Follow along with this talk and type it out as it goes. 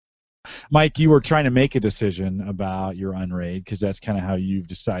Mike, you were trying to make a decision about your Unraid because that's kind of how you've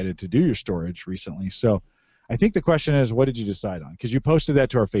decided to do your storage recently. So I think the question is, what did you decide on? Because you posted that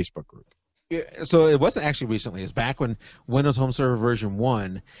to our Facebook group. Yeah, so it wasn't actually recently. It's back when Windows Home Server version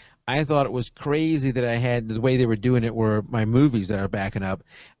 1. I thought it was crazy that I had the way they were doing it were my movies that are backing up.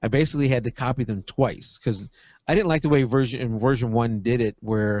 I basically had to copy them twice because I didn't like the way version 1 did it,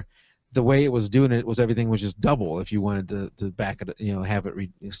 where the way it was doing it was everything was just double if you wanted to back it, have it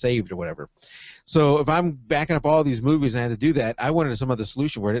saved or whatever. So if I'm backing up all these movies and I had to do that, I wanted some other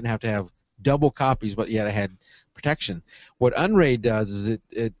solution where I didn't have to have double copies, but yet I had protection. What Unraid does is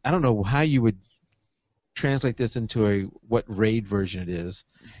it I don't know how you would translate this into what RAID version it is,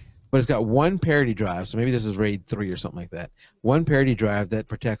 but it's got one parity drive, so maybe this is RAID 3 or something like that. One parity drive that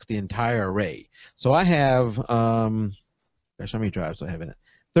protects the entire array. So I have, gosh, how many drives do I have in it?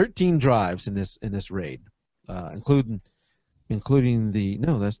 13 drives in this RAID, including the,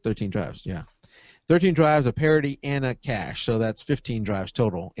 no, that's 13 drives, yeah. 13 drives, a parity, and a cache, so that's 15 drives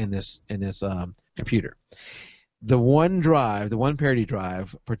total in this computer. The one drive, the one parity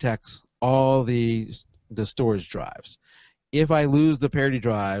drive, protects all the storage drives. If I lose the parity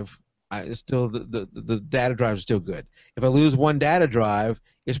drive, the data drive is still good. If I lose one data drive,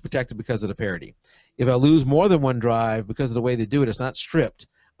 it's protected because of the parity. If I lose more than one drive, because of the way they do it, it's not stripped.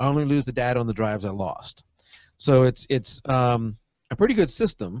 I only lose the data on the drives I lost. So it's a pretty good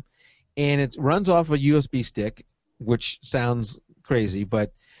system, and it runs off a USB stick, which sounds crazy,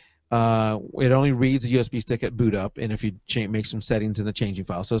 but it only reads a USB stick at boot up, and if you make some settings in the changing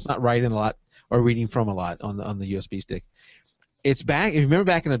file, so it's not writing a lot or reading from a lot on the USB stick. It's back. If you remember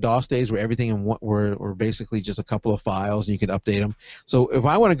back in the DOS days where everything were basically just a couple of files and you could update them. So if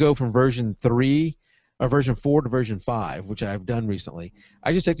I want to go from version 3 or version 4 to version 5, which I've done recently,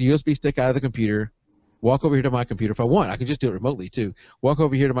 I just take the USB stick out of the computer, walk over here to my computer. If I want, I can just do it remotely too. Walk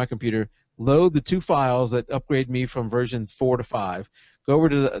over here to my computer, load the 2 files that upgrade me from version 4 to 5, go over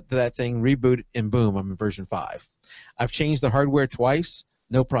to that thing, reboot, and boom, I'm in version 5. I've changed the hardware twice,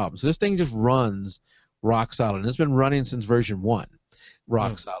 no problem. So this thing just runs rock solid. And it's been running since version 1,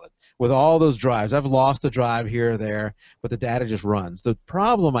 rock solid. With all those drives, I've lost a drive here or there, but the data just runs. The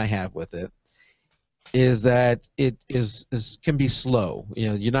problem I have with it is that it can be slow.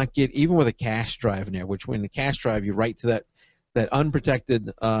 You're not even with a cache drive in there, which when the cache drive, you write to that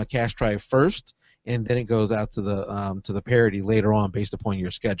unprotected cache drive first, and then it goes out to the parity later on based upon your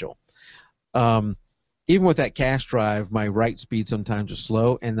schedule. Even with that cache drive, my write speed sometimes is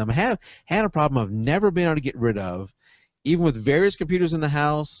slow, and I have had a problem I've never been able to get rid of, even with various computers in the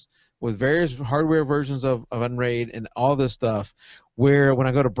house, with various hardware versions of Unraid and all this stuff, where when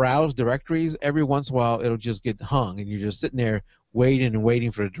I go to browse directories, every once in a while it'll just get hung, and you're just sitting there waiting and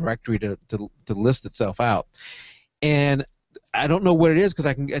waiting for the directory to list itself out. And I don't know what it is, because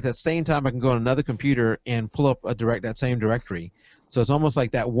I can at the same time I can go on another computer and pull up that same directory. So it's almost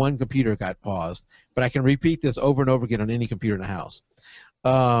like that one computer got paused, but I can repeat this over and over again on any computer in the house.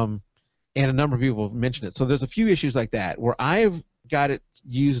 And a number of people have mentioned it. So there's a few issues like that. Where I've got it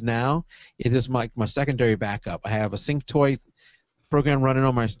used now, it is my secondary backup. I have a SyncToy program running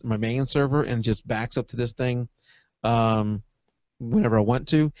on my main server, and just backs up to this thing whenever I want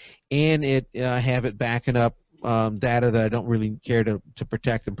to, and I have it backing up data that I don't really care to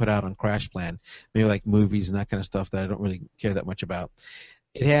protect and put out on CrashPlan, maybe like movies and that kind of stuff that I don't really care that much about.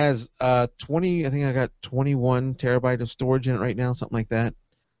 It has 20, I think I got 21 terabyte of storage in it right now, something like that.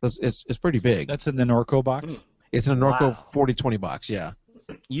 It's pretty big. That's in the Norco box? It's in a Norco 4020 box, yeah.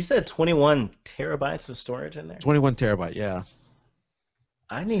 You said 21 terabytes of storage in there? 21 terabyte, yeah.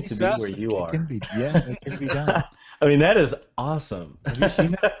 I need to be where you are. It can be done. I mean, that is awesome. Have you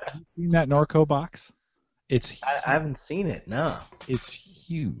seen that? Have you seen that Norco box? It's huge. I haven't seen it, no. It's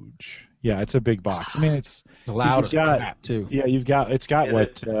huge. Yeah, it's a big box. I mean, it's loud as crap, too. Yeah, it's got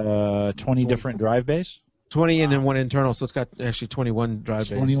what, 20 different drive bays? 20 and then one internal, so it's got actually 21 drive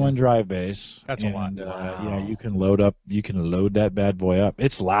bays. 21 drive bays. That's a lot. Yeah, you can load that bad boy up.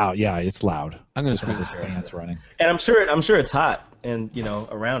 It's loud. Yeah, it's loud. I'm gonna screen the fans running. And I'm sure it's hot and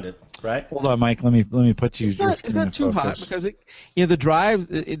around it, right? Hold on, Mike. Let me put you. It's not too hot because the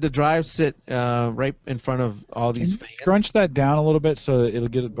drives sit right in front of all these fans. Crunch that down a little bit so that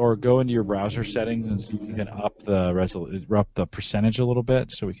it'll go into your browser settings and see if you can up the percentage a little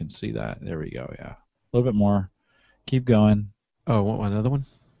bit so we can see that. There we go. Yeah. A little bit more. Keep going. Oh, want another one?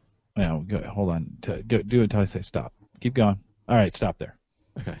 No, go, hold on. Do it until I say stop. Keep going. All right, stop there.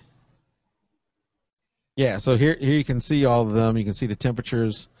 Okay. Yeah, so here you can see all of them. You can see the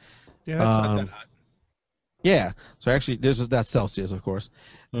temperatures. Yeah, that's not that hot. Yeah, so actually, that's Celsius, of course.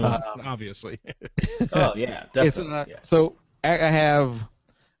 Obviously. Oh, yeah, definitely. So I have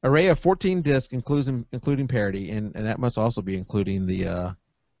array of 14 disks, including parity, and that must also be including the.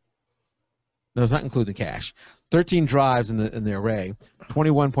 No, it's not including the cache. 13 drives in the array,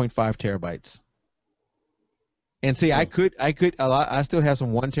 21.5 terabytes. And see, I still have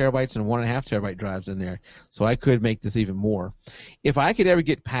some 1 terabytes and 1.5 terabyte drives in there, so I could make this even more. If I could ever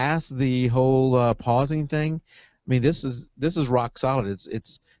get past the whole pausing thing, I mean, this is rock solid.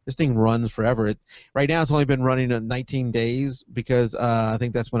 This thing runs forever. Right now, it's only been running 19 days because I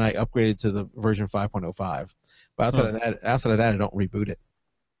think that's when I upgraded to the version 5.05. But outside of that, I don't reboot it.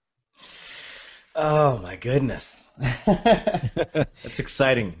 Oh my goodness, that's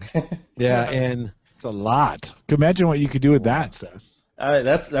exciting. Yeah, and it's a lot. Imagine what you could do with that, Seth.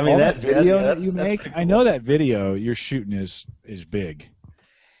 That video that you make. Cool. I know that video you're shooting is big.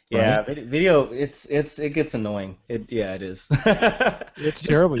 Yeah, right? video. It gets annoying. It is. It's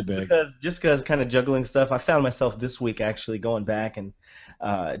terribly big. Because kind of juggling stuff. I found myself this week actually going back and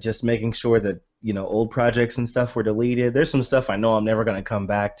just making sure that old projects and stuff were deleted. There's some stuff I know I'm never going to come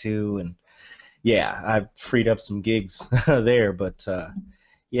back to, and yeah, I've freed up some gigs there. But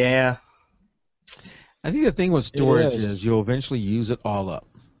yeah. I think the thing with storage is you'll eventually use it all up.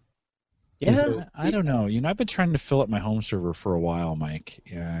 Yeah, I don't know. I've been trying to fill up my home server for a while, Mike,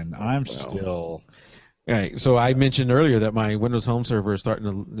 and I'm still. Right. So I mentioned earlier that my Windows Home server is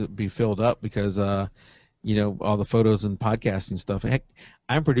starting to be filled up because, all the photos and podcasting stuff. Heck,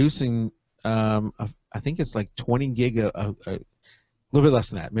 I'm producing, I think it's like 20 gig, a little bit less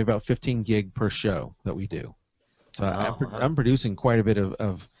than that, maybe about 15 gig per show that we do. So I'm producing quite a bit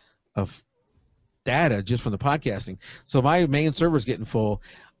of data just from the podcasting. So my main server is getting full.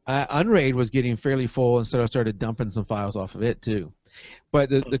 Unraid was getting fairly full, and so I started dumping some files off of it too.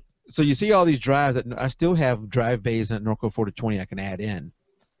 But so you see all these drives that I still have drive bays at Norco 4020 I can add in,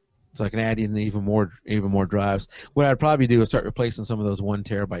 so I can add in even more drives. What I'd probably do is start replacing some of those 1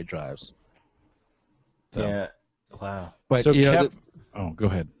 terabyte drives. So, yeah, wow. But So go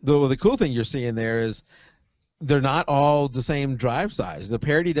ahead. The cool thing you're seeing there is they're not all the same drive size. The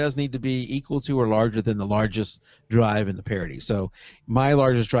parity does need to be equal to or larger than the largest drive in the parity. So my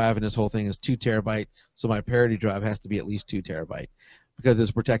largest drive in this whole thing is 2 terabyte, so my parity drive has to be at least 2 terabyte because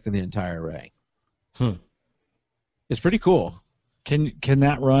it's protecting the entire array. It's pretty cool. Can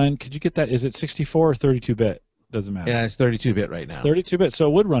that run? Could you get that? Is it 64 or 32-bit? Doesn't matter. Yeah, it's 32-bit right now. It's 32-bit, so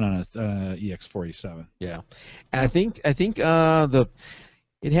it would run on a EX47. Yeah, and I think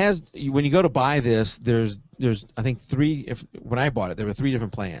it has, when you go to buy this, there's I think when I bought it, there were 3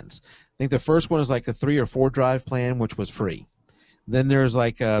 different plans. I think the first one was like a 3 or 4 drive plan, which was free. Then there's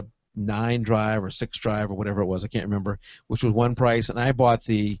like a 9 drive or 6 drive or whatever it was, I can't remember, which was one price, and I bought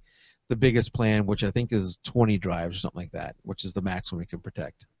the biggest plan, which I think is 20 drives or something like that, which is the maximum we can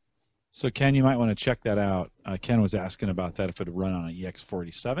protect. So, Ken, you might want to check that out. Ken was asking about that if it would run on an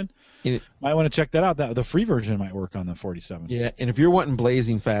EX47. Might want to check that out. The free version might work on the 47. Yeah, and if you're wanting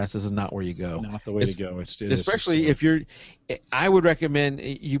blazing fast, this is not where you go. Not the way to go. Especially if you're – I would recommend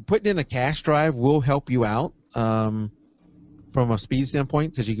you putting in a cache drive will help you out from a speed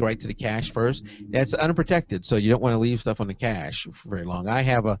standpoint because you go right to the cache first. That's unprotected, so you don't want to leave stuff on the cache for very long. I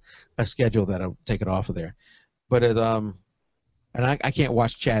have a schedule that'll take it off of there. But and I can't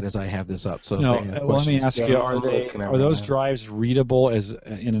watch chat as I have this up. So no, let me ask you: Are those drives readable as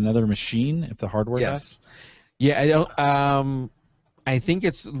in another machine if the hardware does? Yeah, I don't. I think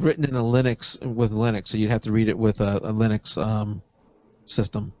it's written in a Linux with Linux, so you'd have to read it with a Linux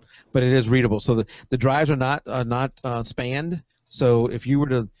system. But it is readable. So the drives are not spanned. So if you were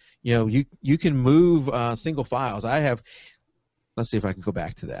to, you can move single files. I have. Let's see if I can go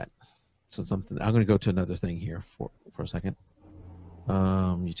back to that. So I'm going to go to another thing here for a second.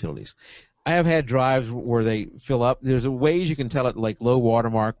 Utilities. I have had drives where they fill up. There's ways you can tell it, like low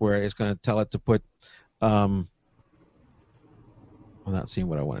watermark, where it's going to tell it to put. I'm not seeing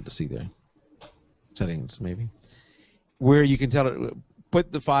what I wanted to see there. Settings, maybe. Where you can tell it put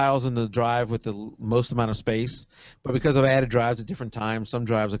the files in the drive with the most amount of space, but because I've added drives at different times, some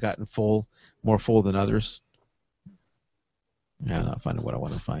drives have gotten more full than others. Yeah, I'm not finding what I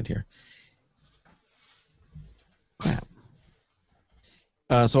want to find here. Crap.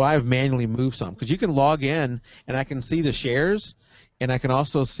 So I've manually moved some because you can log in and I can see the shares, and I can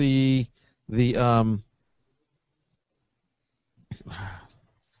also see the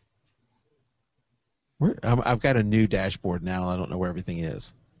I've got a new dashboard now. I don't know where everything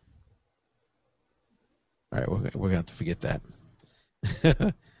is. All right, we're gonna have to forget that.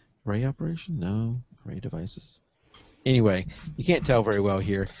 Array operation? No. Array devices. Anyway, you can't tell very well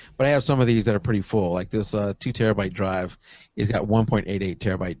here, but I have some of these that are pretty full. Like this 2 terabyte drive, it's got 1.88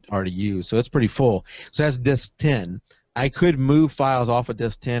 terabyte already used, so it's pretty full. So that's disk 10. I could move files off of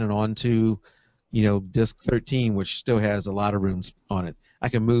disk 10 and onto, disk 13, which still has a lot of rooms on it. I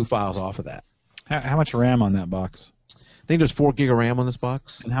can move files off of that. How much RAM on that box? I think there's 4 gig of RAM on this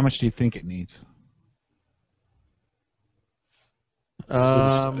box. And how much do you think it needs?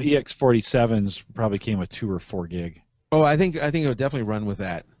 EX47s probably came with 2 or 4 gig. Oh, I think it would definitely run with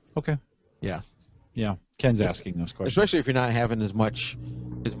that. Okay. Yeah. Yeah. Ken's asking those questions. Especially if you're not having as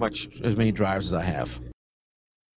many drives as I have.